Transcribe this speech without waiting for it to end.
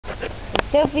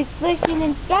Sophie's splishin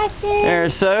and splashin.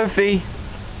 There's Sophie.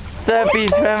 Sophie's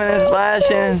swimming and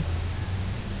splashing.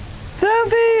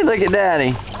 Sophie, look at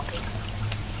Daddy.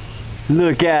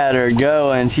 Look at her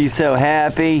going. She's so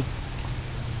happy.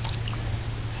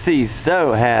 She's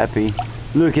so happy.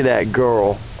 Look at that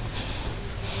girl.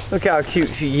 Look how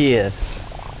cute she is.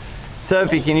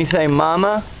 Sophie, can you say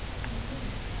mama?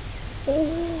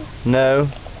 No.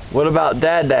 What about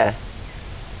Dada?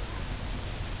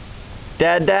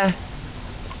 Dada?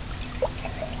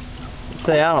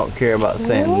 Say, I don't care about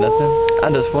saying nothing. I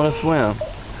just want to swim.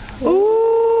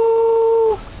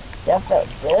 Ooh. That felt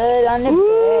good on the bed.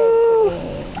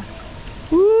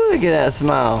 Ooh, look at that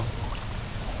smile.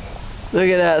 Look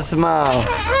at that smile.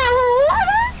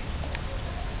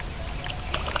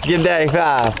 Give Daddy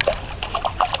 5.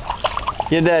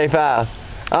 Give Daddy 5.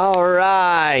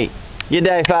 Alright. Give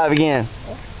Daddy 5 again.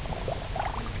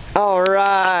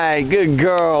 Alright. Good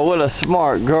girl. What a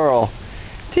smart girl.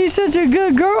 She's such a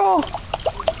good girl.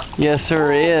 Yes,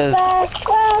 sir, is. Splash,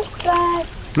 splash, splash.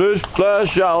 Splish,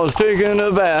 splash, I was taking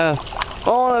a bath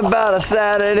on about a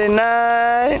Saturday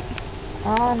night.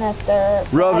 On a third.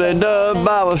 Rub-a-dub,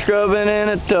 I was scrubbing in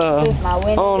a tub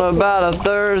on about a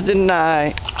Thursday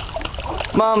night.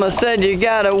 Mama said you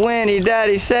got a winnie,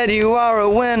 Daddy said you are a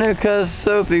winner, 'cause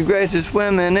Sophie Grace is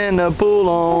swimming in the pool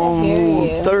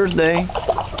on Thursday.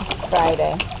 It's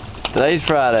Friday. Today's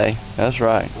Friday, that's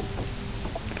right.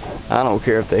 I don't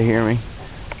care if they hear me.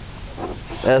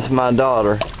 That's my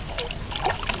daughter.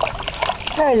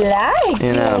 Her life.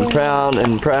 And I'm proud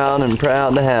and proud and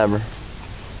proud to have her.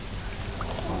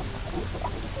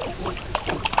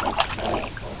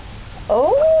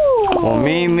 Oh. Well,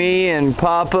 me and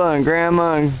Papa and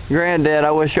Grandma and Granddad,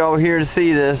 I wish y'all were here to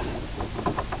see this.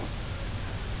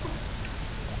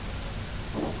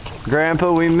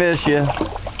 Grandpa, we miss you.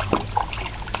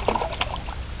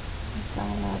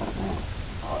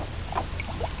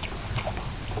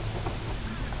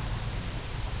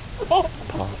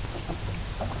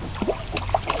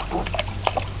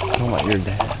 Talking about your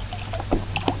dad.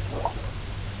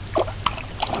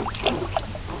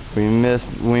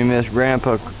 We miss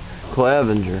Grandpa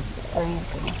Clevenger.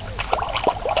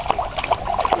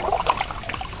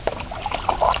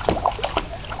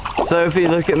 Sophie,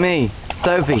 look at me.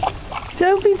 Sophie.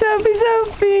 Sophie, Sophie,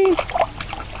 Sophie.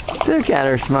 Look at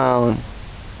her smiling.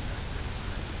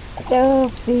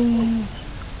 Sophie.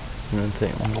 I'm gonna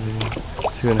take one of these.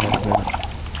 2.5 minutes.